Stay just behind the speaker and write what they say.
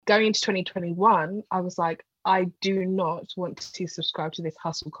going into 2021, I was like, I do not want to subscribe to this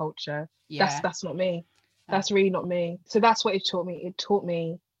hustle culture. That's not me. That's really not me. So that's what it taught me. It taught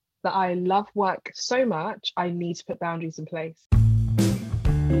me that I love work so much, I need to put boundaries in place.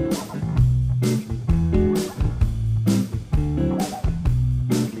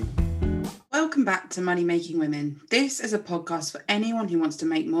 Welcome back to Money Making Women. This is a podcast for anyone who wants to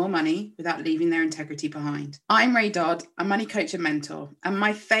make more money without leaving their integrity behind. I'm Ray Dodd, a money coach and mentor, and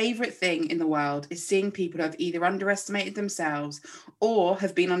my favourite thing in the world is seeing people who have either underestimated themselves or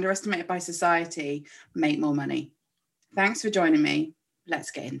have been underestimated by society make more money. Thanks for joining me. Let's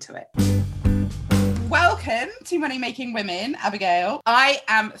get into it. Welcome to Money Making Women, Abigail. I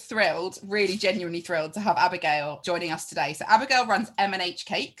am thrilled, really genuinely thrilled to have Abigail joining us today. So Abigail runs M&H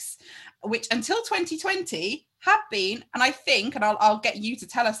Cakes, which until 2020 had been, and I think, and I'll get you to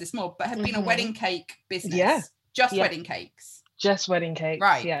tell us this more, but had been a wedding cake business. Wedding cakes. Just wedding cakes.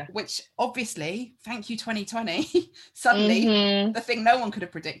 Right. Yeah. Which obviously, thank you 2020, suddenly the thing no one could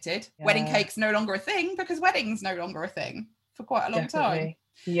have predicted. Yeah. Wedding cakes no longer a thing because weddings no longer a thing for quite a long time.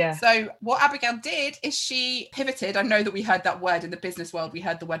 Yeah. So what Abigail did is she pivoted. I know that we heard that word in the business world. We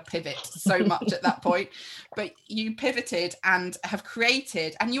heard the word pivot so much at that point, but you pivoted and have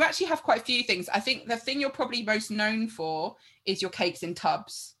created, and you actually have quite a few things. I think the thing you're probably most known for is your cakes in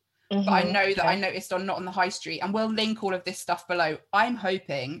tubs. But I know that I noticed on Not on the High Street, and we'll link all of this stuff below. I'm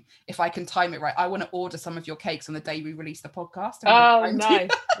hoping, if I can time it right, I want to order some of your cakes on the day we release the podcast. Oh, nice.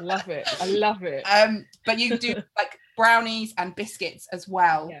 Love it. I love it. But you do like brownies and biscuits as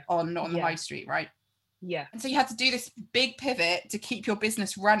well on Not on the High Street, right? Yeah. And so you had to do this big pivot to keep your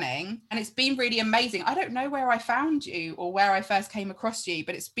business running. And it's been really amazing. I don't know where I found you or where I first came across you,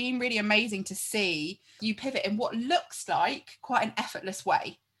 but it's been really amazing to see you pivot in what looks like quite an effortless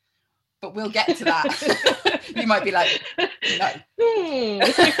way. But we'll get to that. You might be like, no.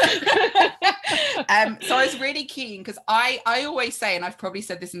 So I was really keen because I always say, and I've probably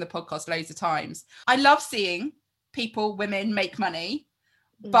said this in the podcast loads of times, I love seeing people, women make money,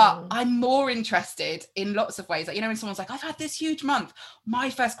 but I'm more interested in lots of ways. Like, you know, when someone's like, I've had this huge month,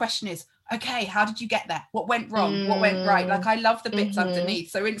 my first question is, okay, how did you get there? What went wrong? What went right? Like, I love the bits underneath.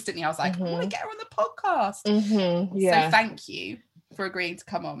 So instantly I was like, I want to get her on the podcast. So thank you for agreeing to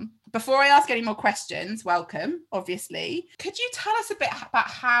come on. Before I ask any more questions, welcome, obviously. Could you tell us a bit about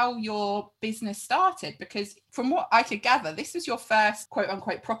how your business started? Because from what I could gather, this was your first quote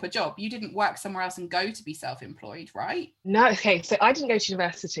unquote proper job. You didn't work somewhere else and go to be self-employed, right? No, okay. So I didn't go to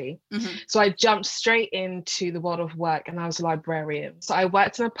university. So I jumped straight into the world of work and I was a librarian. So I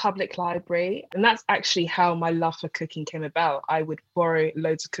worked in a public library, and that's actually how my love for cooking came about. I would borrow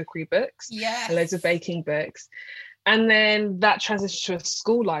loads of cookery books, and loads of baking books. And then that transitioned to a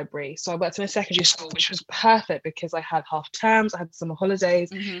school library. So I worked in a secondary school, which was perfect because I had half terms, I had summer holidays,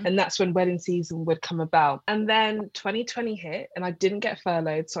 and that's when wedding season would come about. And then 2020 hit and I didn't get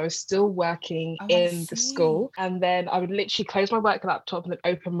furloughed. So I was still working in the school. And then I would literally close my work laptop and then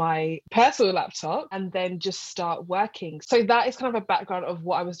open my personal laptop and then just start working. So that is kind of a background of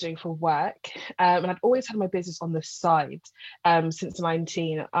what I was doing for work. And I'd always had my business on the side since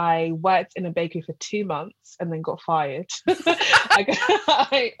 19. I worked in a bakery for 2 months and then got fired. I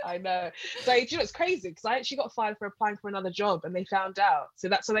know. So you know, it's crazy because I actually got fired for applying for another job and they found out. So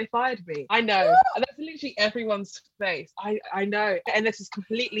that's why they fired me. I know. And that's literally everyone's face. I know. And this is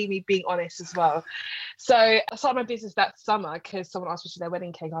completely me being honest as well. So I started my business that summer because someone asked me to do their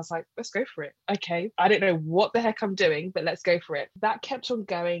wedding cake. I was like, let's go for it. Okay. I don't know what the heck I'm doing, but let's go for it. That kept on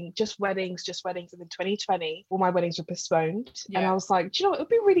going. Just weddings. And then 2020, all my weddings were postponed. And I was like, do you know what? It would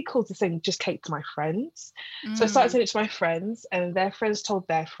be really cool to sing Just Cake to my friends. So I started sending it to my friends and their friends told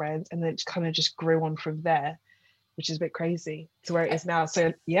their friends, and then it kind of just grew on from there, which is a bit crazy to where it is now.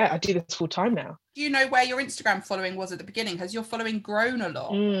 So yeah, I do this full time now. Do you know where your Instagram following was at the beginning? Has your following grown a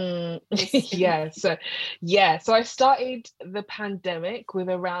lot? So I started the pandemic with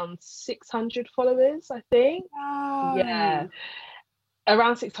around 600 followers, I think. Yeah,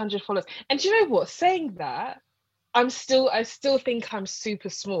 around 600 followers. And do you know what? Saying that, I still think I'm super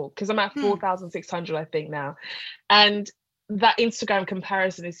small because I'm at 4,600 I think now, and that Instagram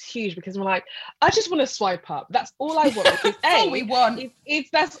comparison is huge because I'm like, I just want to swipe up. That's all I want. Because that's all we want.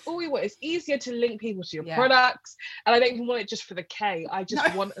 That's all we want. It's easier to link people to your products, and I don't even want it just for the K. I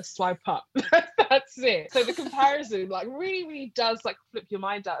just want a swipe up. That's it. So the comparison like really, really does like flip your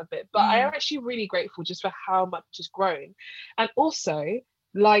mind out a bit. But I am actually really grateful just for how much it's grown, and also,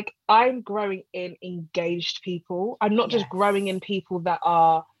 like, I'm growing in engaged people. I'm not just growing in people that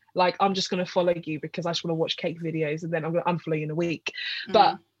are like, I'm just going to follow you because I just want to watch cake videos and then I'm going to unfollow you in a week.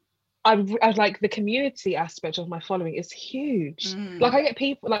 But I like the community aspect of my following is huge. Like I get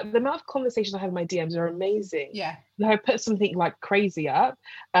people, like the amount of conversations I have in my DMs are amazing. Yeah. Like I put something like crazy up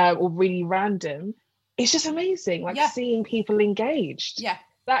or really random. It's just amazing. Like seeing people engaged. Yeah.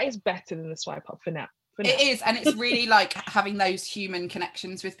 That is better than the swipe up for now. It is, and it's really like having those human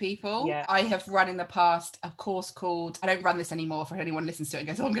connections with people. Yeah. I have run in the past a course called, I don't run this anymore, for anyone listens to it and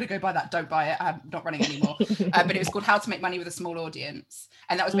goes, oh, I'm going to go buy that, don't buy it, I'm not running anymore. But it was called How to Make Money with a Small Audience,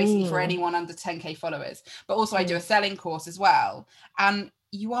 and that was basically for anyone under 10k followers. But also I do a selling course as well, and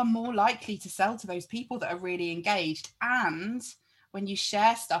you are more likely to sell to those people that are really engaged. And when you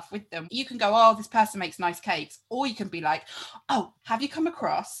share stuff with them, you can go, oh, this person makes nice cakes. Or you can be like, oh, have you come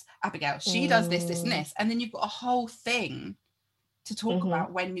across Abigail? She does this, this, and this. And then you've got a whole thing to talk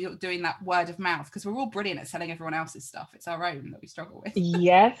about when you're doing that word of mouth, because we're all brilliant at selling everyone else's stuff. It's our own that we struggle with.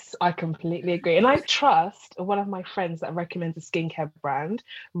 Yes, I completely agree. And I trust one of my friends that recommends a skincare brand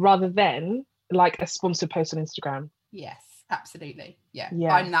rather than like a sponsored post on Instagram. Yes. Absolutely. Yeah.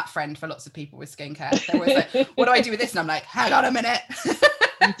 I'm that friend for lots of people with skincare. They're always like, what do I do with this? And I'm like, hang on a minute.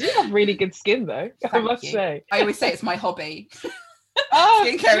 You do have really good skin though, I must say. I always say it's my hobby.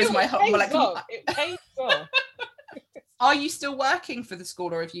 Skincare is my hobby. Like, it pays off. Are you still working for the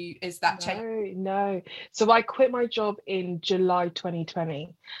school, or is that changed? No. So I quit my job in July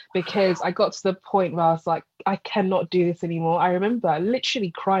 2020 because I got to the point where I was like, I cannot do this anymore. I remember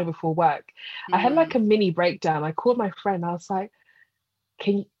literally crying before work. I had like a mini breakdown. I called my friend. I was like,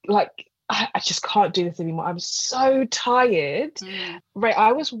 can you, like, I just can't do this anymore. I'm so tired. Right,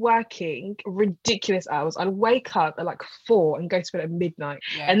 I was working ridiculous hours. I'd wake up at like 4 and go to bed at midnight.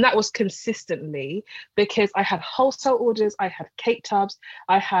 And that was consistently because I had wholesale orders, I had cake tubs,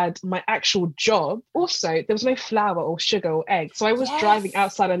 I had my actual job. Also, there was no flour or sugar or egg. So I was driving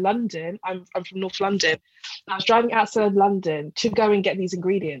outside of London. I'm from North London. I was driving outside of London to go and get these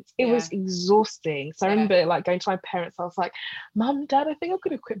ingredients. It was exhausting. So I remember like going to my parents. I was like, Mum, Dad, I think I'm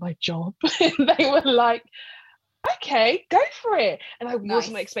going to quit my job. And they were like, okay, go for it. And I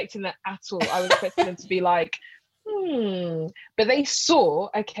wasn't expecting that at all. I was expecting them to be like, But they saw,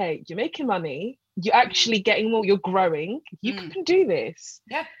 okay, you're making money. You're actually getting more. You're growing. You can do this.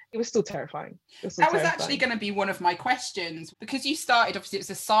 Yeah. It was still terrifying. That was actually going to be one of my questions, because you started, obviously it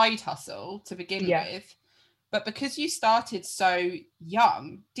was a side hustle to begin with. But because you started so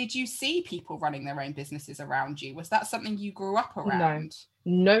young, did you see people running their own businesses around you? Was that something you grew up around?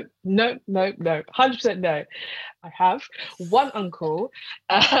 No. 100% no. I have one uncle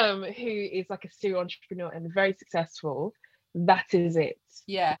who is like a serial entrepreneur and very successful. That is it.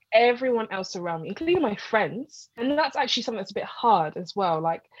 Yeah. Everyone else around me, including my friends, and that's actually something that's a bit hard as well.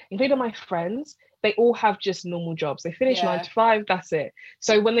 Like, including my friends, they all have just normal jobs. They finish 9 to 5, that's it.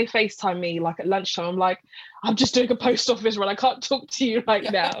 So when they FaceTime me, like at lunchtime, I'm like, I'm just doing a post office run. I can't talk to you right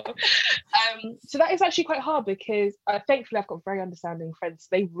now. So that is actually quite hard because thankfully I've got very understanding friends.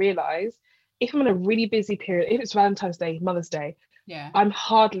 They realise if I'm in a really busy period, if it's Valentine's Day, Mother's Day, I'm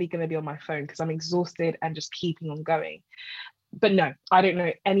hardly going to be on my phone because I'm exhausted and just keeping on going. But no, I don't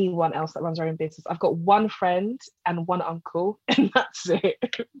know anyone else that runs their own business. I've got one friend and one uncle, and that's it.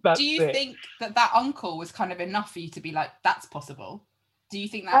 Do you think that uncle was kind of enough for you to be like, that's possible? Do you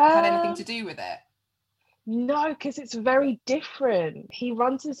think that had anything to do with it? No, because it's very different. He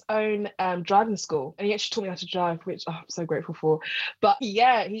runs his own driving school, and he actually taught me how to drive, which I'm so grateful for. But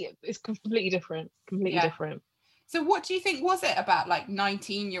yeah, it's completely different. Different. So what do you think was it about like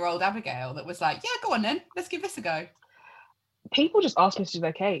 19-year-old Abigail that was like, yeah, go on then, let's give this a go? People just asked me to do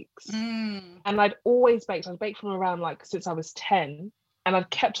their cakes. And I'd always baked. I'd baked from around like since I was 10, and I've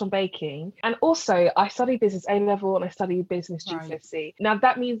kept on baking. And also I studied business A-level and I studied business GCSE. Now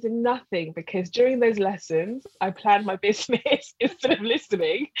that means nothing because during those lessons I planned my business instead of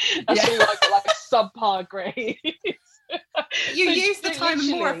listening. That's why I got like subpar grades. You use the time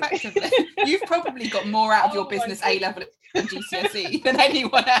more effectively. You've probably got more out of your business A-level and GCSE than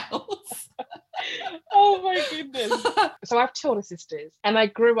anyone else. Oh my goodness. So I have 2 older sisters and I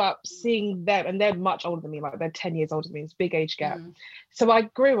grew up seeing them, and they're much older than me, like they're 10 years older than me. It's a big age gap. So I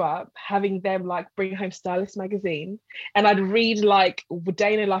grew up having them like bring home Stylist magazine, and I'd read like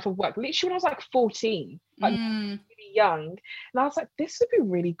Day in the Life of Work literally when I was like 14, like really young, and I was like, this would be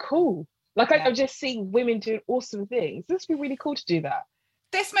really cool. Like I just see women doing awesome things. This would be really cool to do that.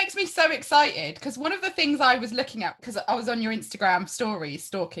 This makes me so excited because one of the things I was looking at, because I was on your Instagram stories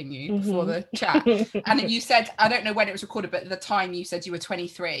stalking you before the chat, and you said, I don't know when it was recorded, but at the time you said you were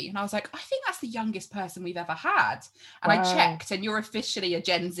 23. And I was like, I think that's the youngest person we've ever had. And I checked, and you're officially a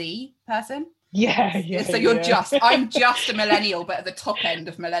Gen Z person. Yeah. So you're I'm just a millennial, but at the top end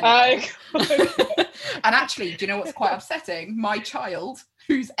of millennial. And actually, do you know what's quite upsetting? My child,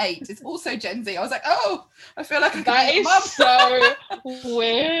 who's 8, is also Gen Z. I was like, oh, I feel like I could be your mum. So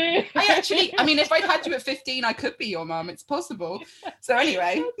weird. I mean, if I'd had you at 15, I could be your mum. It's possible. So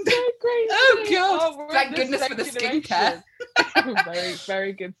anyway. That's so crazy. Oh God. Thank goodness for the skincare. Very,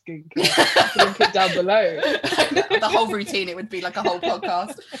 very good skincare. Link it down below. The whole routine, it would be like a whole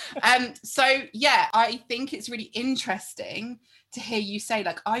podcast. So yeah, I think it's really interesting to hear you say,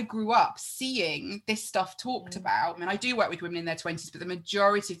 like, I grew up seeing this stuff talked about. I mean, I do work with women in their 20s, but the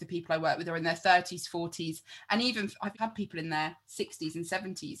majority of the people I work with are in their 30s, 40s, and even I've had people in their 60s and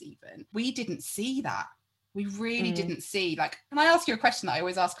 70s even. We didn't see that. We really didn't see, like, and I ask you a question that I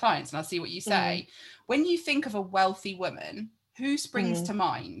always ask clients, and I'll see what you say. When you think of a wealthy woman, who springs to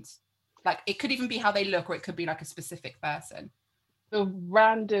mind? Like, it could even be how they look, or it could be like a specific person.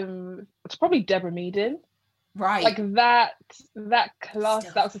 It's probably Deborah Meaden. Right. Like that class,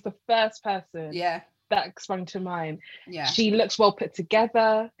 that was just the first person that sprung to mind. Yeah. She looks well put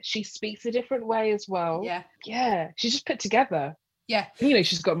together. She speaks a different way as well. Yeah. Yeah. She's just put together. Yeah. You know,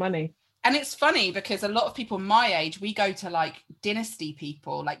 she's got money. And it's funny because a lot of people my age, we go to like Dynasty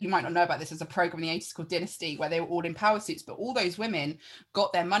people. Like, you might not know about this, there's a program in the 80s called Dynasty where they were all in power suits, but all those women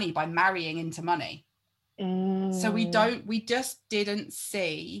got their money by marrying into money. So we just didn't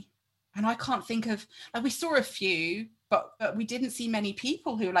see, and I can't think of, like, we saw a few, but we didn't see many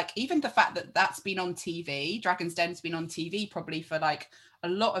people who, like, even the fact that that's been on TV, Dragon's Den's been on TV probably for like a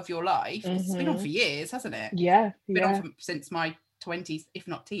lot of your life. It's been on for years, hasn't it? Yeah. It's been on since my 20s, if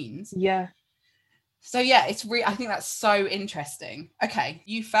not teens. Yeah. So yeah, I think that's so interesting. Okay,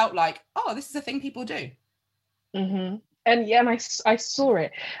 you felt like, oh, this is a thing people do. And I saw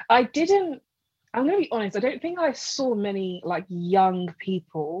it. I'm gonna be honest, I don't think I saw many like young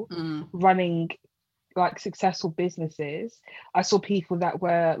people running like successful businesses. I saw people that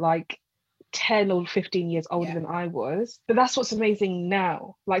were like 10 or 15 years older than I was. But that's what's amazing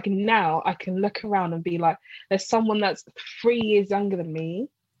now. Like, now I can look around and be like, there's someone that's 3 years younger than me,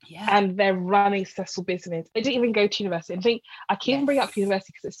 and they're running successful business. They didn't even go to university. I think I can even bring up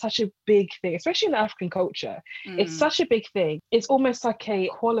university because it's such a big thing, especially in the African culture. It's such a big thing. It's almost like a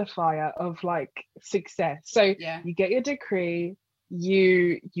qualifier of like success. So you get your degree,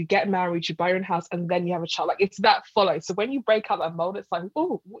 you get married, you buy your own house, and then you have a child. Like, it's that follow. So when you break out that mold, it's like,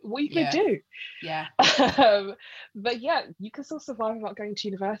 oh, what are you gonna do? But yeah, you can still survive without going to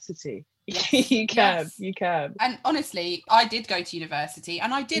university. You can. And honestly, I did go to university,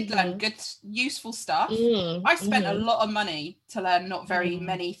 and I did learn good, useful stuff. I spent a lot of money to learn not very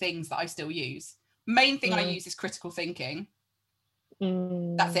many things that I still use. Main thing I use is critical thinking.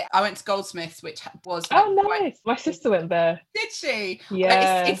 That's it. I went to Goldsmiths, which was nice. My sister went there. Did she?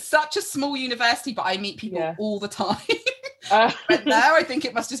 Yeah. It's such a small university, but I meet people all the time. But there, I think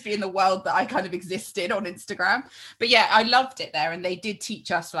it must just be in the world that I kind of existed on Instagram. But yeah, I loved it there, and they did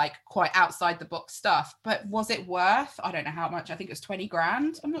teach us like quite outside the box stuff. But was it worth? I don't know how much. I think it was 20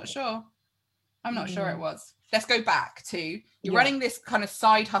 grand. I'm not sure it was. Let's go back to you're running this kind of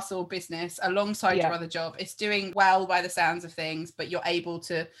side hustle business alongside your other job. It's doing well by the sounds of things, but you're able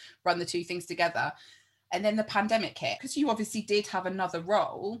to run the two things together. And then the pandemic hit, because you obviously did have another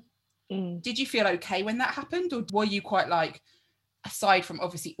role. Did you feel okay when that happened? Or were you quite like, aside from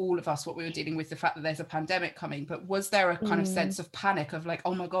obviously all of us, what we were dealing with, the fact that there's a pandemic coming, but was there a kind of sense of panic of like,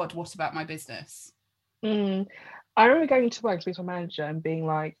 oh my God, what about my business? I remember going to work, speaking to my manager and being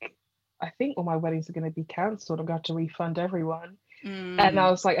like, I think all my weddings are going to be cancelled. I'm going to have to refund everyone. And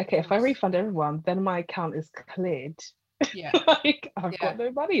I was like, okay, if I refund everyone, then my account is cleared. Like, I've got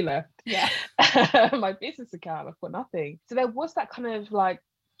no money left. My business account, I've got nothing. So there was that kind of like,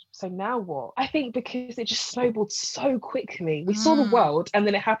 so now what? I think because it just snowballed so quickly. We saw the world, and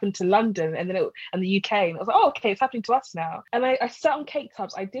then it happened to London, and then and the UK, and I was like, oh, okay, it's happening to us now. And I sat on Cake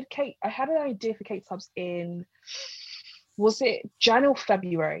Tubs. I had an idea for Cake Tubs in, was it January or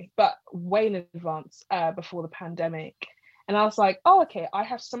February, but way in advance, before the pandemic. And I was like, oh, okay, I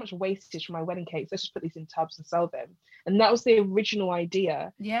have so much wastage from my wedding cakes. Let's just put these in tubs and sell them. And that was the original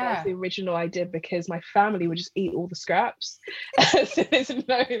idea. That was the original idea, because my family would just eat all the scraps. So there's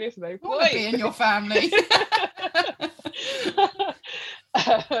no point. Be in your family.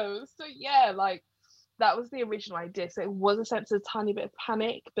 So yeah, like, that was the original idea. So it was a sense of a tiny bit of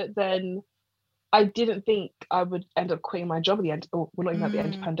panic, but then I didn't think I would end up quitting my job at the end, or not even at the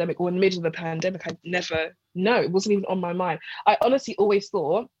end of the pandemic, or in the middle of the pandemic. I'd never, it wasn't even on my mind. I honestly always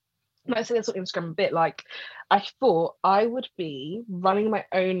thought, and I say this on Instagram a bit, like, I thought I would be running my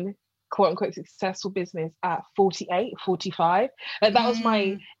own quote unquote successful business at 48, 45. Like, that was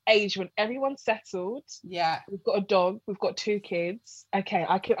my age when everyone's settled. Yeah. We've got a dog, we've got 2 kids. Okay,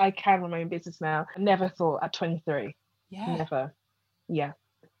 I can run my own business now. I never thought at 23. Yeah. Never. Yeah.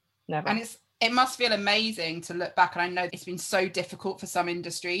 Never. And it must feel amazing to look back. And I know it's been so difficult for some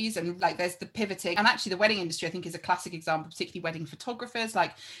industries, and like there's the pivoting, and actually the wedding industry I think is a classic example, particularly wedding photographers.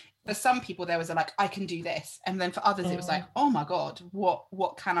 Like for some people there was a like, I can do this, and then for others it was like, oh my god,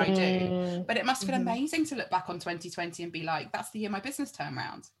 what can I do? But it must feel amazing to look back on 2020 and be like, that's the year my business turned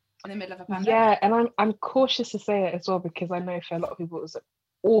around in the middle of a pandemic. Yeah, and I'm cautious to say it as well, because I know for a lot of people it was an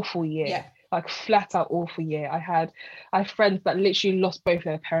awful year. Yeah. Like flat out awful year. I have friends that literally lost both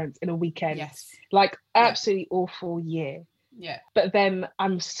their parents in a weekend. Yes. Like absolutely awful year. Yeah. But then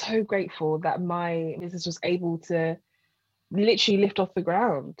I'm so grateful that my business was able to literally lift off the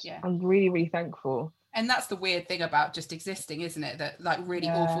ground. Yeah. I'm really, really thankful. And that's the weird thing about just existing, isn't it? That like really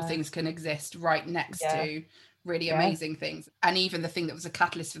awful things can exist right next to really amazing things. And even the thing that was a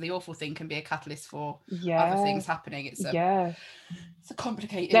catalyst for the awful thing can be a catalyst for other things happening. It's a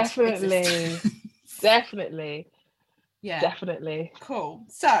complicated definitely. Yeah, definitely. Cool.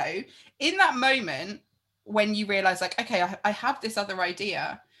 So in that moment when you realize like, okay, I have this other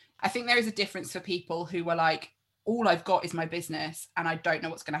idea, I think there is a difference for people who were like, all I've got is my business and I don't know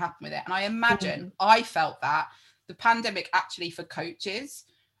what's going to happen with it. And I imagine I felt that the pandemic actually for coaches,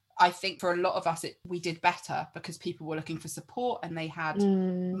 I think for a lot of us, we did better because people were looking for support and they had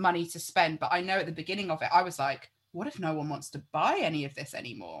money to spend. But I know at the beginning of it, I was like, what if no one wants to buy any of this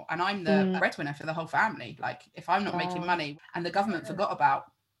anymore? And I'm the breadwinner for the whole family. Like if I'm not making money and the government forgot about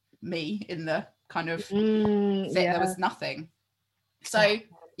me in the kind of there was nothing. So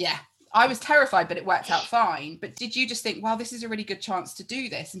yeah, I was terrified, but it worked out fine. But did you just think, well, this is a really good chance to do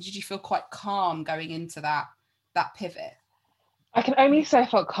this? And did you feel quite calm going into that pivot? I can only say I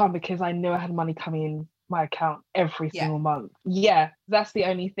felt calm because I knew I had money coming in my account every single month. Yeah, that's the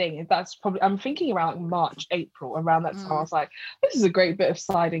only thing. That's probably, I'm thinking around like March, April, around that time. I was like, this is a great bit of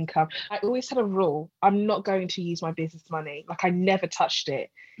side income. I always had a rule. I'm not going to use my business money. Like I never touched it.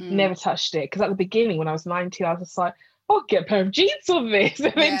 Because at the beginning when I was 19, I was just like, I'll get a pair of jeans on this.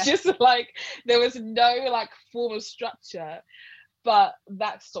 And it just like, there was no like form of structure. But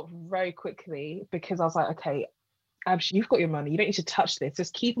that stopped very quickly because I was like, okay, Abs, you've got your money. You don't need to touch this.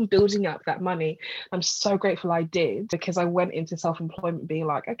 Just keep on building up that money. I'm so grateful I did, because I went into self-employment being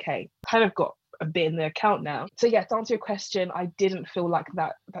like, okay, kind of got a bit in the account now. So yeah, to answer your question, I didn't feel like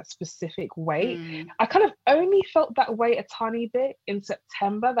that specific weight. I kind of only felt that way a tiny bit in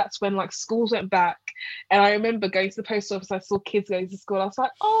September. That's when like schools went back, and I remember going to the post office. I saw kids going to school. I was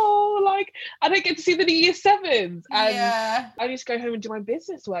like, oh, like I don't get to see the new year sevens, and I just go home and do my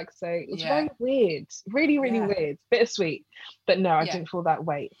business work. So it was very weird, really weird, bittersweet. But no, I didn't feel that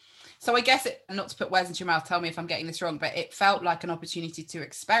weight. So I guess not to put words into your mouth, tell me if I'm getting this wrong, but it felt like an opportunity to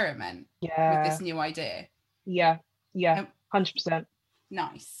experiment with this new idea. Yeah, 100%.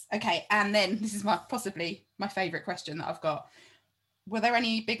 Nice. Okay, and then this is possibly my favourite question that I've got. Were there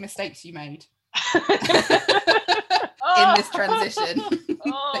any big mistakes you made in this transition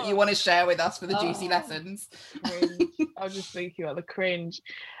that you want to share with us for the juicy lessons? I was just thinking about the cringe.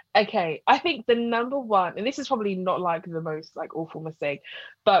 Okay, I think the number one, and this is probably not like the most like awful mistake,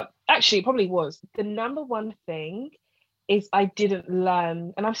 but actually it probably was. The number one thing is I didn't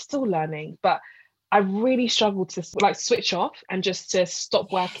learn, and I'm still learning, but I really struggled to like switch off and just to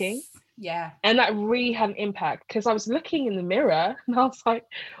stop working. Yeah. And that really had an impact, because I was looking in the mirror and I was like,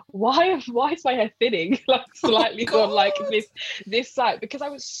 why is my hair thinning like slightly on like this side? Because I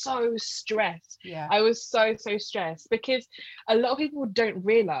was so stressed. Yeah. I was so stressed, because a lot of people don't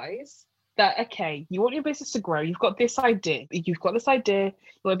realize that, okay, you want your business to grow. You've got this idea. You want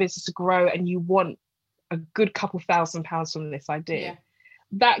your business to grow, and you want a good couple £1,000 from this idea. Yeah.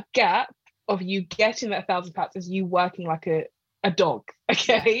 That gap of you getting that £1,000 is you working like a dog,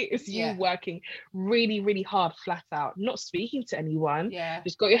 okay? It's you working really hard, flat out, not speaking to anyone,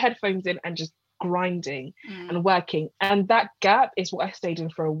 just got your headphones in and just grinding and working. And that gap is what I stayed in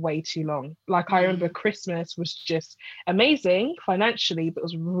for way too long. Like I remember Christmas was just amazing financially, but it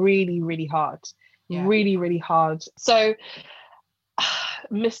was really hard, really hard. So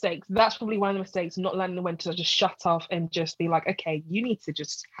mistakes, that's probably one of the mistakes, not learning when to just shut off and just be like, okay, you need to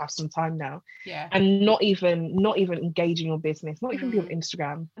just have some time now, and not even engage in your business, not even be on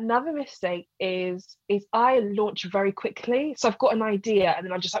Instagram. Another mistake is I launch very quickly. So I've got an idea and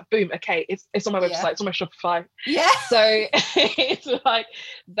then I'm just like, boom, okay, it's on my website, it's on my Shopify. So it's like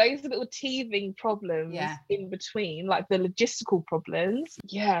those little teething problems in between, like the logistical problems.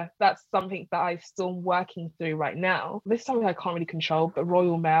 That's something that I'm still working through right now. This is something I can't really control, but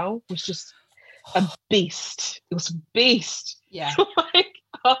Royal Mail was just a beast. It was a beast. Yeah. Like,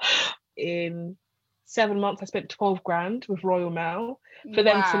 in 7 months, I spent 12 grand with Royal Mail for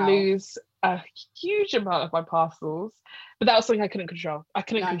them to lose a huge amount of my parcels. But that was something I couldn't control. I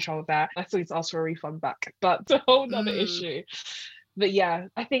couldn't control that. I still need to ask for a refund back, but it's a whole nother issue. But yeah,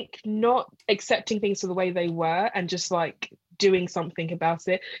 I think not accepting things for the way they were and just like doing something about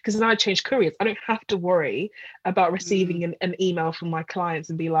it. Because now I changed couriers. I don't have to worry about receiving an email from my clients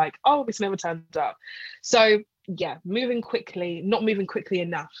and be like, oh, this never turned up. So yeah, moving quickly, not moving quickly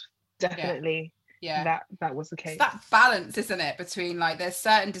enough. Definitely. Yeah, that was the case. It's that balance, isn't it, between like there's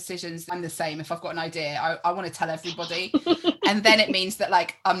certain decisions. I'm the same. If I've got an idea, I want to tell everybody, and then it means that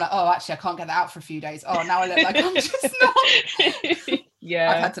like I'm like, oh, actually I can't get that out for a few days. Oh, now I look like I'm just not. Yeah,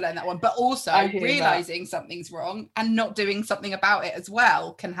 I've had to learn that one. But also realizing something's wrong and not doing something about it as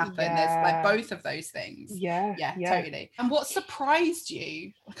well can happen. There's like both of those things. Yeah, totally. And what surprised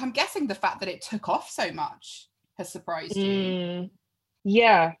you? Like I'm guessing the fact that it took off so much has surprised you.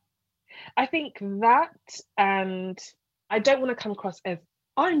 Yeah. I think that, and I don't want to come across as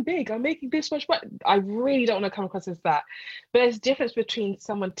I'm big, I'm making this much money. I really don't want to come across as that. But there's a difference between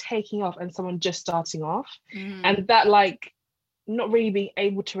someone taking off and someone just starting off. And that like not really being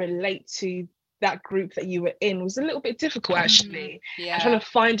able to relate to that group that you were in was a little bit difficult actually. And trying to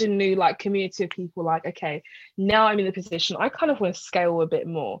find a new like community of people like, okay, now I'm in the position, I kind of want to scale a bit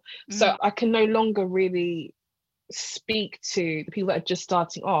more. So I can no longer really speak to the people that are just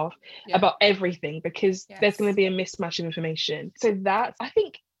starting off about everything because there's going to be a mismatch of information. So that, I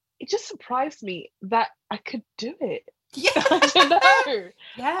think it just surprised me that I could do it. I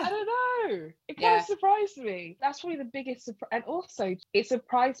don't know. It kind of surprised me. That's probably the biggest surprise. And also it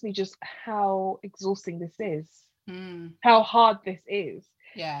surprised me just how exhausting this is, how hard this is.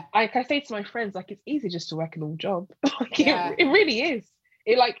 Like I say to my friends, like it's easy just to work a normal job. Like it really is.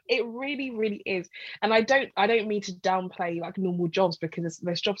 It really, really is. And I don't mean to downplay like normal jobs because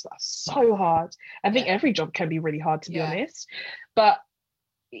there's jobs that are so hard. I think every job can be really hard, to be honest. But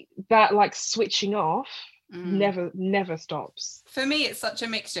that like switching off never stops. For me, it's such a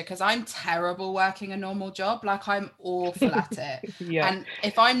mixture because I'm terrible working a normal job. Like I'm awful at it. And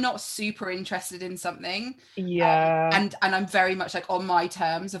if I'm not super interested in something, and I'm very much like on my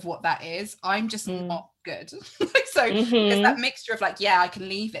terms of what that is, I'm just not good. So there's that mixture of like, I can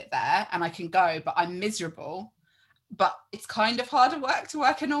leave it there and I can go, but I'm miserable. But it's kind of harder work to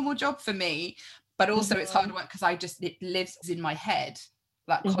work a normal job for me. But also it's hard work because it lives in my head.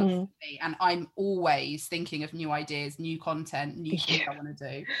 Like constantly, and I'm always thinking of new ideas, new content, new things I want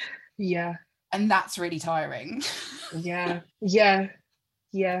to do. And that's really tiring. I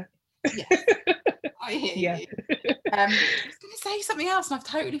hear you. I was going to say something else and I've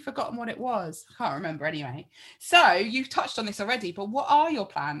totally forgotten what it was. I can't remember anyway. So you've touched on this already, but what are your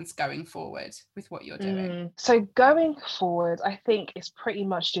plans going forward with what you're doing? So going forward, I think it's pretty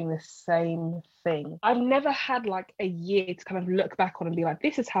much doing the same thing. I've never had like a year to kind of look back on and be like,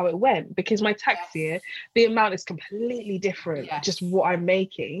 this is how it went, because my tax year, the amount is completely different, just what I'm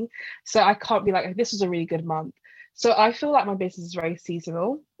making. So I can't be like, this was a really good month. So I feel like my business is very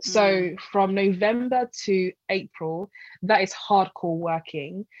seasonal. So from November to April, that is hardcore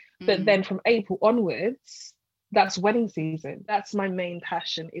working. But then from April onwards, that's wedding season. That's my main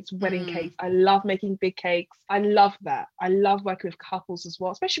passion. It's wedding cakes. I love making big cakes. I love that. I love working with couples as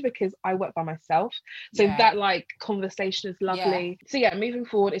well, especially because I work by myself. So that like conversation is lovely. So moving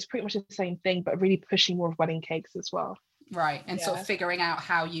forward, it's pretty much the same thing, but really pushing more of wedding cakes as well. Right. And sort of figuring out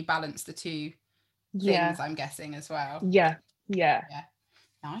how you balance the two things, I'm guessing as well.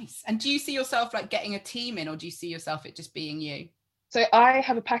 Nice. And do you see yourself like getting a team in, or do you see yourself it just being you? So I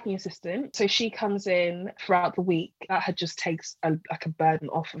have a packing assistant, so she comes in throughout the week. That just takes a burden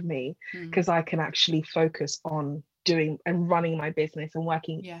off of me because I can actually focus on doing and running my business and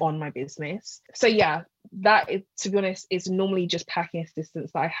working on my business. So that is, to be honest, is normally just packing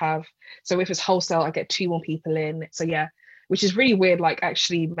assistants that I have. So if it's wholesale, I get 2 more people in. So which is really weird, like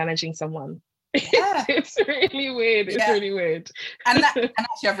actually managing someone. It's really weird. It's really weird. And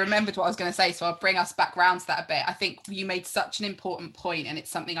actually I've remembered what I was going to say, so I'll bring us back round to that a bit. I think you made such an important point, and it's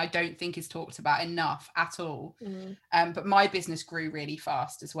something I don't think is talked about enough at all. But my business grew really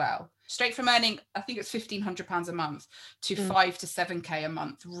fast as well. Straight from earning, I think it's £1,500 a month to 5 to 7k a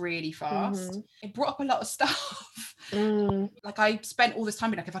month, really fast. It brought up a lot of stuff. Like I spent all this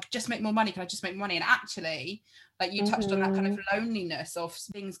time being like, if I could just make more money, can I just make money? And actually, like you touched on that kind of loneliness of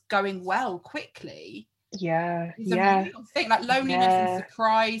things going well quickly. It's a real thing, like loneliness and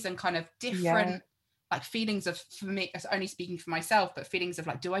surprise and kind of different like feelings of, for me, it's only speaking for myself, but feelings of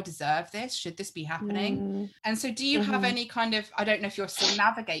like, do I deserve this? Should this be happening? And so do you have any kind of, I don't know if you're still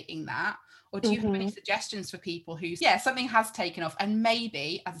navigating that, Or do you have any suggestions for people who, something has taken off? And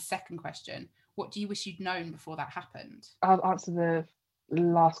maybe as a second question, what do you wish you'd known before that happened? I'll answer the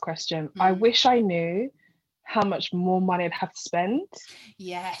last question. I wish I knew how much more money I'd have to spend.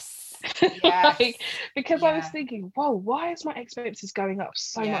 Yes. Because I was thinking, whoa, why is my expenses going up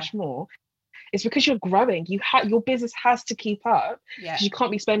so much more? It's because you're growing. Your business has to keep up, because you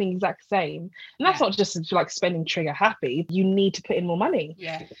can't be spending the exact same. And that's not just like spending trigger happy. You need to put in more money.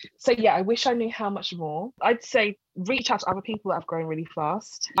 So I wish I knew how much more. I'd say reach out to other people that have grown really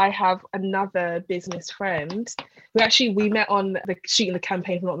fast. I have another business friend who we met on the shooting the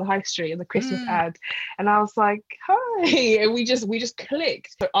campaign for Not on the High Street and the Christmas ad, and I was like, hi, and we just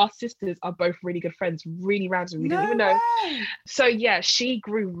clicked. So our sisters are both really good friends, really random. We didn't even know. So she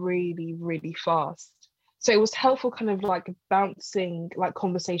grew really, really fast. So it was helpful kind of like bouncing like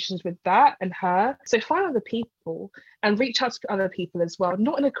conversations with that and her. So find other people and reach out to other people as well.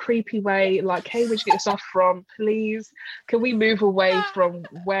 Not in a creepy way, like, hey, where'd you get your stuff from? Please, can we move away from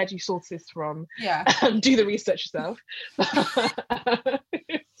where do you source this from? Do the research yourself.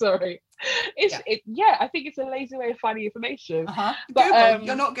 Sorry. I think it's a lazy way of finding information. But, Google,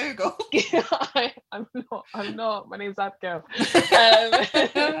 you're not Google. I'm not. My name's Abigail.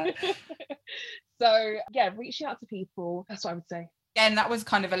 So reaching out to people, that's what I would say. And that was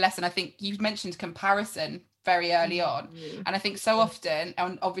kind of a lesson. I think you've mentioned comparison very early on. And I think so often,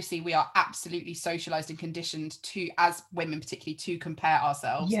 and obviously we are absolutely socialized and conditioned to, as women particularly, to compare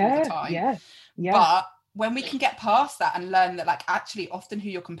ourselves all the time. But when we can get past that and learn that, like, actually often who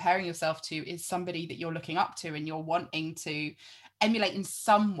you're comparing yourself to is somebody that you're looking up to and you're wanting to emulate in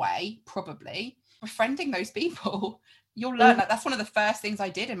some way, probably befriending those people, you'll learn. Like, that's one of the first things I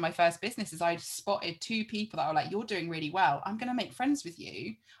did in my first business, is I spotted 2 people that were like, you're doing really well, I'm going to make friends with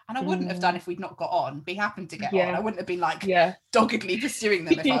you. And I wouldn't have done if we'd not got on. We happened to get on. I wouldn't have been like doggedly pursuing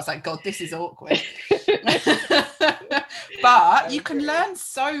them if I was like, God, this is awkward. But you can learn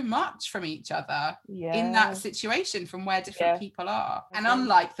so much from each other in that situation, from where different people are. And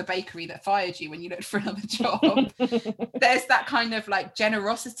unlike the bakery that fired you when you looked for another job, there's that kind of like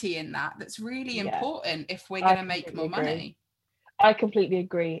generosity in that that's really important if we're going to make more money. I completely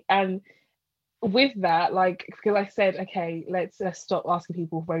agree. And with that, like, because I said, okay, let's stop asking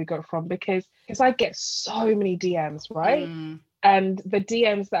people where we got it from, because I get so many DMs, right? And the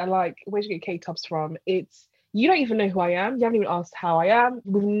DMs that are like, where'd you get K-tops from? It's, you don't even know who I am. You haven't even asked how I am.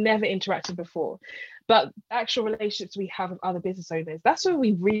 We've never interacted before. But actual relationships we have with other business owners, that's where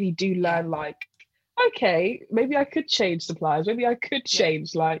we really do learn, like, okay, maybe I could change suppliers. Maybe I could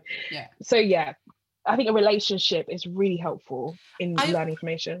change, So I think a relationship is really helpful in learning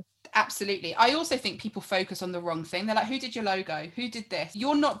information. Absolutely. I also think people focus on the wrong thing. They're like, who did your logo? Who did this?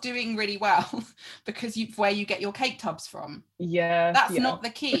 You're not doing really well because where you get your cake tubs from. That's not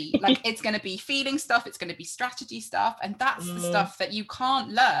the key. Like, it's going to be feeling stuff. It's going to be strategy stuff. And that's the stuff that you can't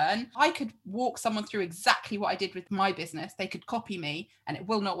learn. I could walk someone through exactly what I did with my business. They could copy me and it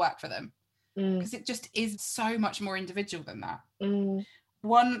will not work for them, because it just is so much more individual than that.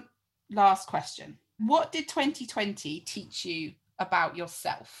 One last question. What did 2020 teach you about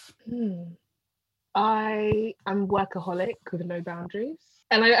yourself? I am workaholic with no boundaries.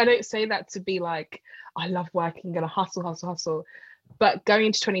 And I don't say that to be like, I love working, gonna hustle. But going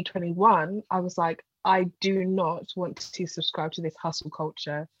into 2021, I was like, I do not want to subscribe to this hustle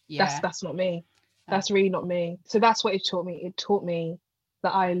culture. That's not me. That's really not me. So that's what it taught me. It taught me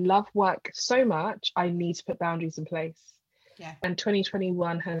that I love work so much, I need to put boundaries in place. And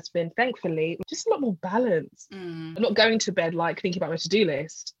 2021 has been, thankfully, just a lot more balanced. I'm not going to bed like thinking about my to-do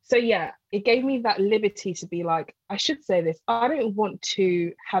list. So it gave me that liberty to be like, I should say this, I don't want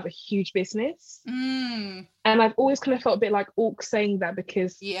to have a huge business. And I've always kind of felt a bit like awkward saying that,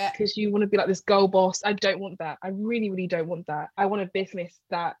 because you want to be like this girl boss. I don't want that. I really, really don't want that. I want a business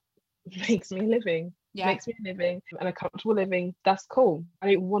that makes me a living, makes me a living and a comfortable living. That's cool.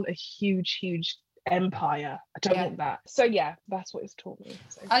 I don't want a huge empire. I don't want that. So that's what it's taught me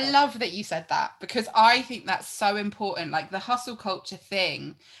so far. I love that you said that, because I think that's so important. Like, the hustle culture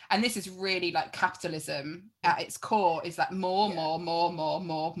thing, and this is really like capitalism at its core, is like more.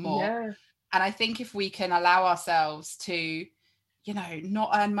 And I think if we can allow ourselves to,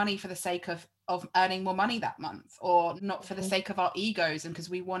 not earn money for the sake of earning more money that month, or not for the sake of our egos and because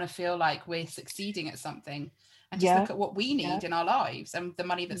we want to feel like we're succeeding at something, and just look at what we need in our lives and the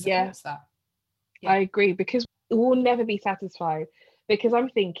money that supports that. I agree, because we'll never be satisfied, because I'm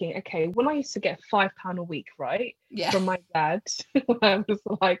thinking, okay, when I used to get £5 a week, right, from my dad when I was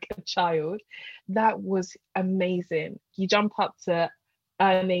like a child, that was amazing. You jump up to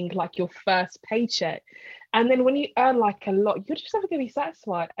earning like your first paycheck. And then when you earn like a lot, you're just never going to be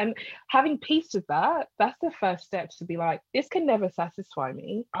satisfied. And having peace with that, that's the first step, to be like, this can never satisfy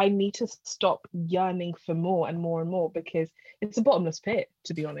me. I need to stop yearning for more and more and more, because it's a bottomless pit,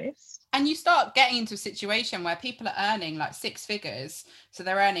 to be honest. And you start getting into a situation where people are earning like 6 figures. So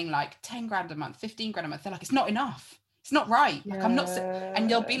they're earning like 10 grand a month, 15 grand a month. They're like, it's not enough. It's not right. Like, I'm not, and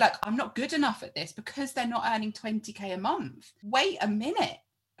you'll be like, I'm not good enough at this, because they're not earning 20k a month. Wait a minute.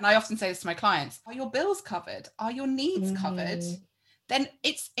 And I often say this to my clients: are your bills covered? Are your needs covered? Then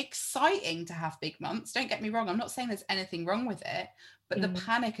it's exciting to have big months. Don't get me wrong. I'm not saying there's anything wrong with it, but the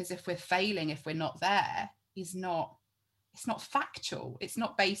panic as if we're failing if we're not there is not, it's not factual. It's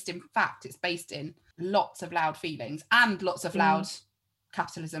not based in fact. It's based in lots of loud feelings and lots of loud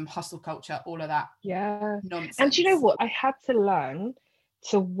capitalism, hustle culture, all of that nonsense. And you know what? I had to learn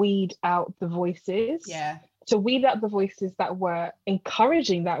to weed out the voices. To weed out the voices that were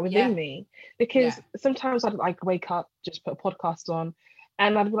encouraging that within me. Because sometimes I'd like wake up, just put a podcast on,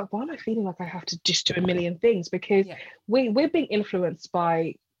 and I'd be like, why am I feeling like I have to just do a million things? Because we're being influenced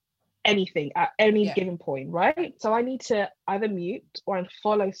by anything at any given point, right? So I need to either mute or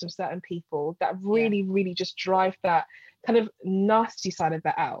unfollow some certain people that really, really just drive that kind of nasty side of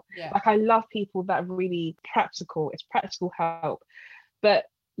that out. Like, I love people that really practical, it's practical help. But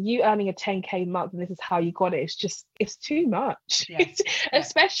you earning a 10k month and this is how you got it, it's too much.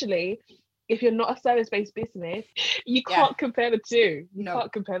 Especially if you're not a service-based business, you can't compare the two. You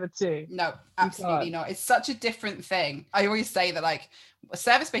can't compare the two. No, absolutely not. It's such a different thing. I always say that, like,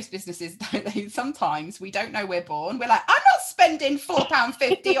 service-based businesses, sometimes we don't know we're born. We're like, I'm not spending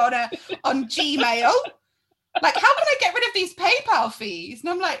 £4.50 on Gmail. Like, how can I get rid of these PayPal fees? And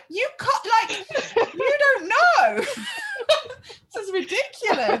I'm like, you can't, like, you don't know. This is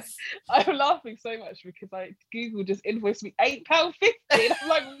ridiculous. I'm laughing so much because Google just invoiced me £8.50. And I'm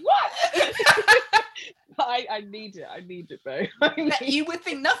like, what? I need it though. You would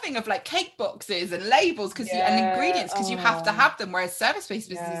think nothing of like cake boxes and labels and ingredients, because you have to have them. Whereas service-based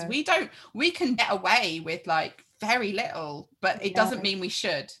businesses, we can get away with like very little, but it doesn't mean we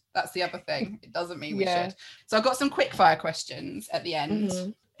should. That's the other thing. It doesn't mean we should. So I've got some quick fire questions at the end.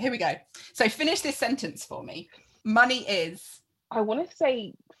 Here we go. So finish this sentence for me. Money is, I want to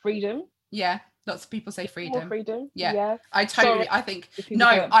say freedom. Yeah, lots of people say freedom. More freedom. Yeah. I totally. I think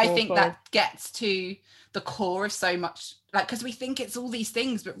that gets to the core of so much. Like, because we think it's all these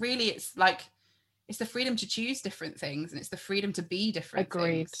things, but really, it's like, it's the freedom to choose different things, and it's the freedom to be different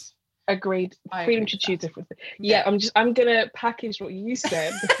things. Agreed. Freedom to choose different things. I'm gonna package what you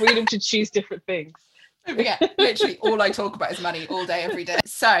said. The freedom to choose different things. Don't forget, literally all I talk about is money all day, every day.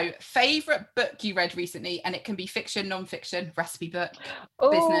 So, favorite book you read recently, and it can be fiction, non-fiction, recipe book,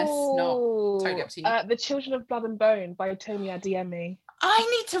 business, not totally up to you. The Children of Blood and Bone by Tomi Adeyemi. I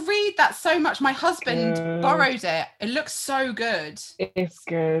need to read that so much. My husband borrowed it. It looks so good. It's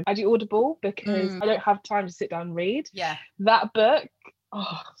good. I do Audible because I don't have time to sit down and read. Yeah. That book, so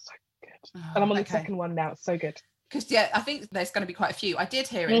good. And I'm on the second one now. It's so good. Because I think there's going to be quite a few. I did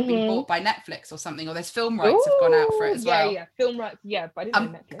hear it had been bought by Netflix or something, or there's film rights have gone out for it as well. Yeah, film rights. Yeah, but I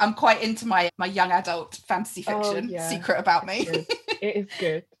didn't know Netflix. I'm quite into my young adult fantasy fiction. Secret about me. It is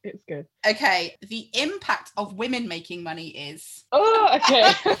good. It's good. Okay, the impact of women making money is.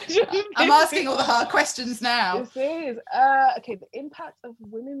 Okay. I'm asking all the hard questions now. This is okay. The impact of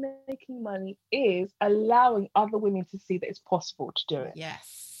women making money is allowing other women to see that it's possible to do it.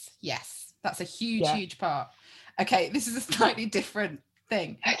 Yes, that's a huge part. Okay, this is a slightly different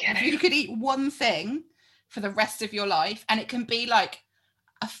thing. Okay. If you could eat one thing for the rest of your life, and it can be like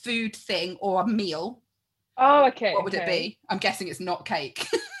a food thing or a meal. Okay. What would it be? I'm guessing it's not cake.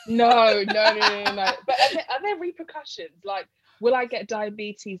 No. But are there repercussions? Like, will I get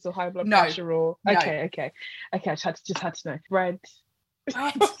diabetes or high blood pressure? Or okay. I just had to know. Bread.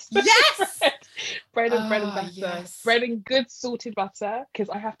 Yes. Bread and butter. Yes. Bread and good salted butter, because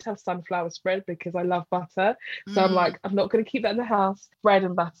I have to have sunflower spread because I love butter. So I'm like, I'm not going to keep that in the house. Bread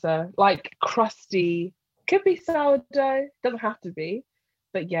and butter, like crusty, could be sourdough, doesn't have to be,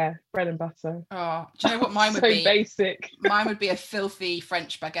 but yeah, bread and butter. Do you know what mine would be? So basic. Mine would be a filthy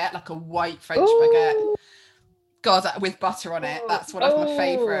French baguette, like a white French baguette. God, with butter on it. That's one of my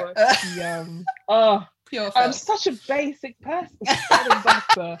favourite. Yum. Pure I'm such a basic person. Bread and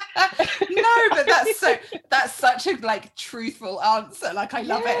butter. No, but that's such a like truthful answer. Like, I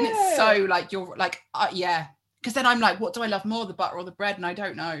love it, and it's so like you're like because then I'm like, what do I love more, the butter or the bread? And I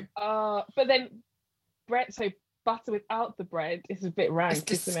don't know. But then bread, so butter without the bread is a bit rank.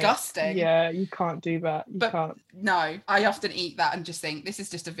 It's disgusting. Yeah, you can't do that. You can't. No, I often eat that and just think this is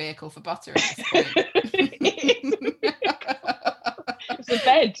just a vehicle for butter at this point. It's a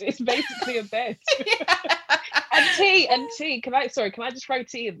bed. It's basically a bed. And tea. Can I just throw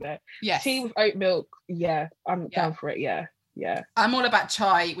tea in there? Yes. Tea with oat milk. Yeah, I'm down for it. Yeah. I'm all about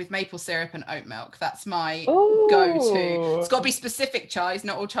chai with maple syrup and oat milk. That's my go-to. It's got to be specific chais.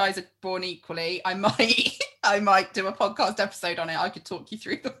 Not all chais are born equally. I might do a podcast episode on it. I could talk you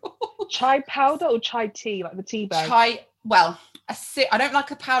through the whole. Chai powder or chai tea, like the tea bag? I don't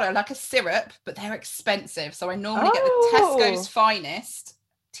like a powder. I like a syrup, but they're expensive. So I normally get the Tesco's Finest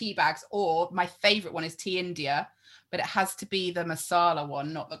tea bags, or my favorite one is Tea India, but it has to be the masala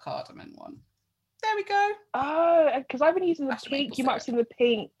one, not the cardamom one. There we go. Oh, because I've been using the pink. You might have seen the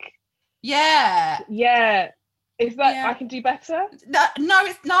pink. Yeah. Is that I can do better? No,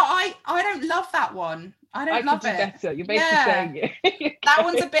 it's not. I don't love that one. I don't love it. Better. You're basically saying it. That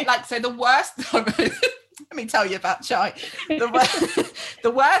one's a bit like, so the worst. Let me tell you about chai.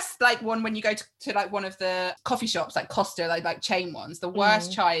 The worst like one when you go to like one of the coffee shops like Costa, like chain ones. The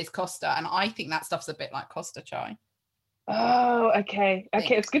worst chai is Costa, and I think that stuff's a bit like Costa chai. Oh, okay.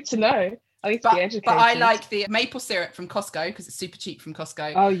 It's good to know. I need to be educated. But I like the maple syrup from Costco because it's super cheap from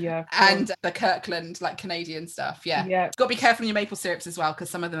Costco. Oh yeah. And the Kirkland like Canadian stuff. Yeah. You've got to be careful on your maple syrups as well because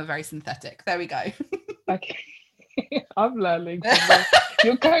some of them are very synthetic. There we go. Okay. I'm learning.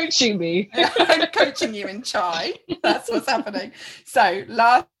 You're coaching me. I'm coaching you in chai. That's what's happening. So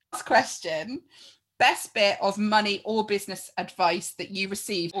last question. Best bit of money or business advice that you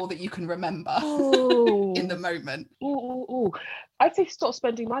received or that you can remember in the moment? I'd say stop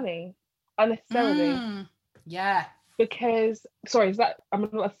spending money unnecessarily. Yeah. Because, sorry, I'm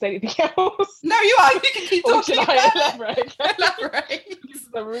not allowed to say anything else? No, you are. You can keep talking. Or should I elaborate? Elaborate. This is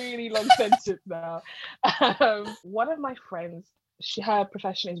a really long sentence now. One of my friends, her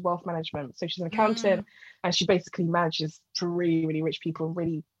profession is wealth management. So she's an accountant and she basically manages for really, really rich people and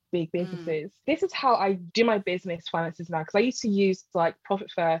really big businesses. This is how I do my business finances now, because I used to use like Profit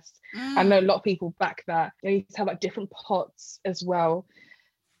First. I know a lot of people back that. I used to have like different pots as well.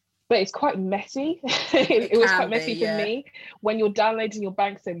 But it's quite messy. It was quite messy for me. When you're downloading your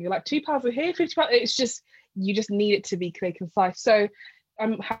bank statement, you're like £2 for here, £50. It's just, you just need it to be clear, concise. So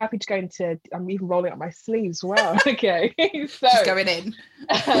I'm happy to go into, I'm even rolling up my sleeves. Wow. Okay. So just going in.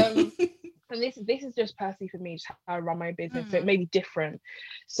 And this is just personally for me, just how I run my business. So it may be different.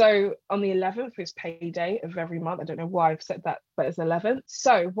 So on the 11th is payday of every month. I don't know why I've set that, but it's 11th.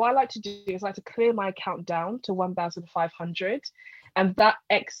 So what I like to do is I like to clear my account down to 1,500. And that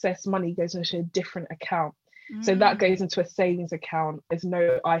excess money goes into a different account. So that goes into a savings account. There's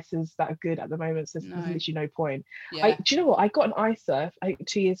no ISAs that are good at the moment. So there's literally no point. Yeah. Do you know what? I got an ISA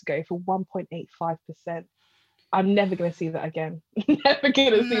 2 years ago for 1.85%. I'm never going to see that again. Never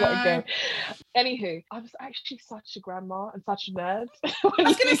going to see that again. Anywho, I was actually such a grandma and such a nerd. I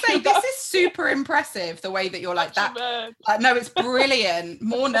was going to say, this is super impressive, the way that you're like that. No, it's brilliant.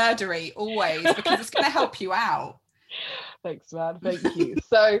 More nerdery, always, because it's going to help you out. Thanks, man. Thank you.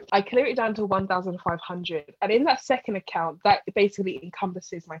 So I clear it down to 1,500. And in that second account, that basically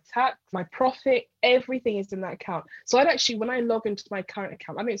encompasses my tax, my profit, everything is in that account. So I'd actually, when I log into my current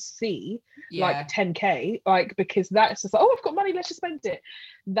account, I don't see like 10K, like, because that's just like, oh, I've got money, let's just spend it.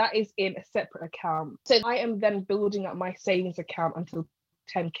 That is in a separate account. So I am then building up my savings account until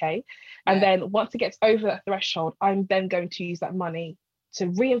 10K. And then once it gets over that threshold, I'm then going to use that money to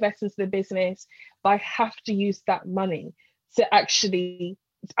reinvest into the business. But I have to use that money to actually,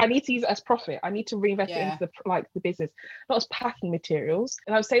 I need to use it as profit. I need to reinvest it into the business, not as packing materials.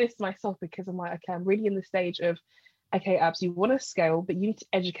 And I would say this to myself because I'm like, okay, I'm really in the stage of, okay, Abs, you want to scale, but you need to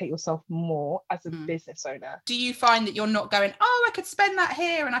educate yourself more as a business owner. Do you find that you're not going, oh, I could spend that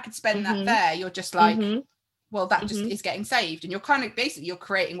here and I could spend that there? You're just like, well, that just is getting saved. And you're kind of basically, you're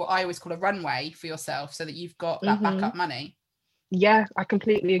creating what I always call a runway for yourself so that you've got that backup money. Yeah, I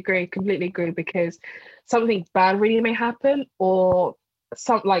completely agree, because something bad really may happen, or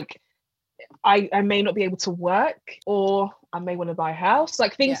I may not be able to work, or I may want to buy a house,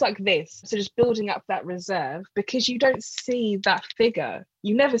 like things like this. So just building up that reserve, because you don't see that figure.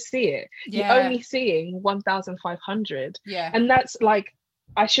 You never see it. You're only seeing 1,500. Yeah. And that's like,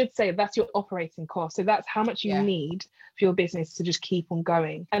 I should say that's your operating cost. So that's how much you need for your business to just keep on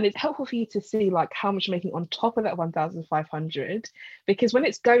going. And it's helpful for you to see like how much you're making on top of that 1,500, because when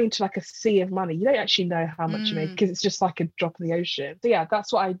it's going to like a sea of money, you don't actually know how much you make, because it's just like a drop in the ocean. So yeah,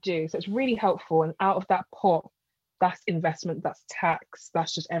 that's what I do. So it's really helpful. And out of that pot, that's investment, that's tax,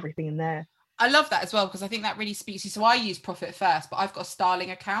 that's just everything in there. I love that as well, because I think that really speaks to you. So I use Profit First, but I've got a Starling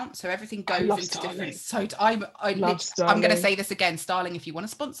account, so everything goes into Starling. Different. So I'm going to say this again, Starling, if you want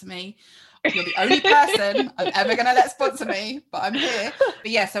to sponsor me, you're the only person I'm ever going to let sponsor me, but I'm here.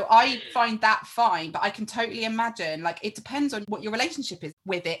 But yeah, so I find that fine, but I can totally imagine, like, it depends on what your relationship is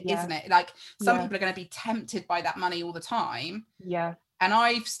with it, isn't it? Like, some people are going to be tempted by that money all the time. Yeah. And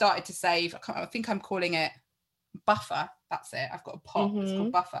I've started to save, I think I'm calling it buffer. That's it. I've got a pot. It's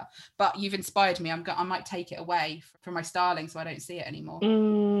called buffer. But you've inspired me. I might take it away from my Starling so I don't see it anymore.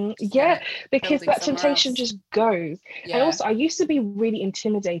 Yeah, because that temptation just goes. Yeah. And also, I used to be really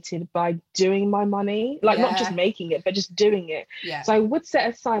intimidated by doing my money, like not just making it, but just doing it. Yeah. So I would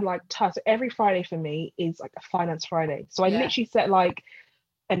set aside like time. So every Friday for me is like a finance Friday. So I literally set like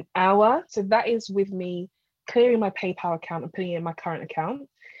an hour. So that is with me clearing my PayPal account and putting it in my current account.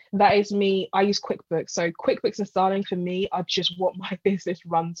 That is me. I use QuickBooks. So QuickBooks and Starling for me are just what my business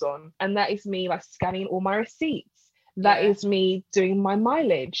runs on. And that is me like scanning all my receipts. That is me doing my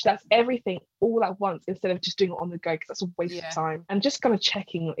mileage. That's everything all at once instead of just doing it on the go, because that's a waste of time. And just kind of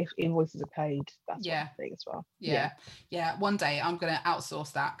checking if invoices are paid. That's one thing as well. Yeah. One day I'm going to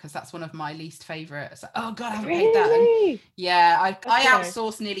outsource that, because that's one of my least favorites. Oh God, I haven't paid that. Yeah, I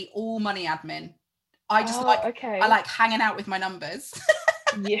outsource nearly all money admin. I just I like hanging out with my numbers.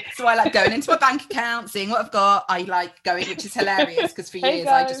 Yeah. So I like going into my bank account, seeing what I've got. I like going, which is hilarious, because for years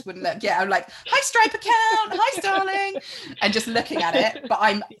I just wouldn't look. Yeah, I'm like, hi Stripe account, hi Starling, and just looking at it. But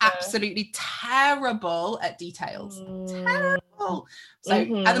I'm absolutely terrible at details. Terrible. So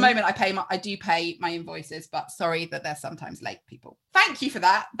at the moment I do pay my invoices, but sorry that they're sometimes late, people. Thank you for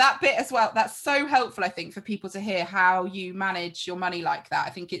that bit as well. That's so helpful, I think, for people to hear how you manage your money like that. I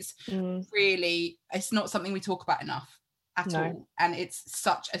think it's really, it's not something we talk about enough at all, and it's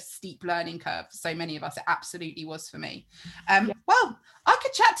such a steep learning curve for so many of us. It absolutely was for me. Well, I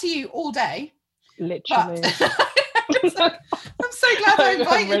could chat to you all day, literally. I'm so glad I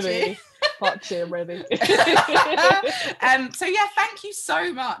invited you. Part 2, I'm ready. So yeah, thank you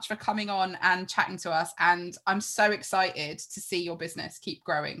so much for coming on and chatting to us, and I'm so excited to see your business keep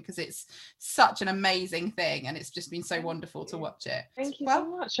growing, because it's such an amazing thing, and it's just been so wonderful to watch it. Thank you so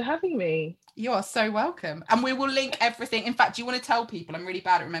much for having me. You are so welcome, and we will link everything. In fact, do you want to tell people? I'm really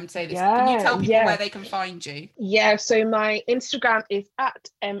bad at remembering to say this. Can you tell people where they can find you? Yeah, so my Instagram is at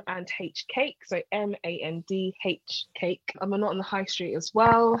M&H-Cake, so M-A-N-D-H cake. I'm not on the high street as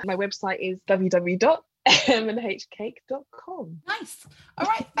well. My website is www.mandhcake.com. Nice. All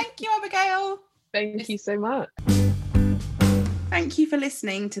right, thank you, Abigail. Thank you so much. Thank you for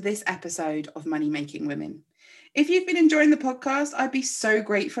listening to this episode of Money Making Women. If you've been enjoying the podcast, I'd be so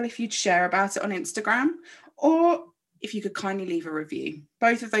grateful if you'd share about it on Instagram, or if you could kindly leave a review.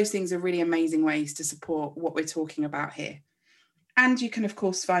 Both of those things are really amazing ways to support what we're talking about here. And you can, of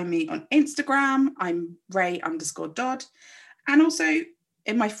course, find me on Instagram. I'm Ray_Dodd. And also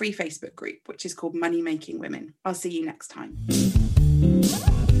in my free Facebook group, which is called Money Making Women. I'll see you next time.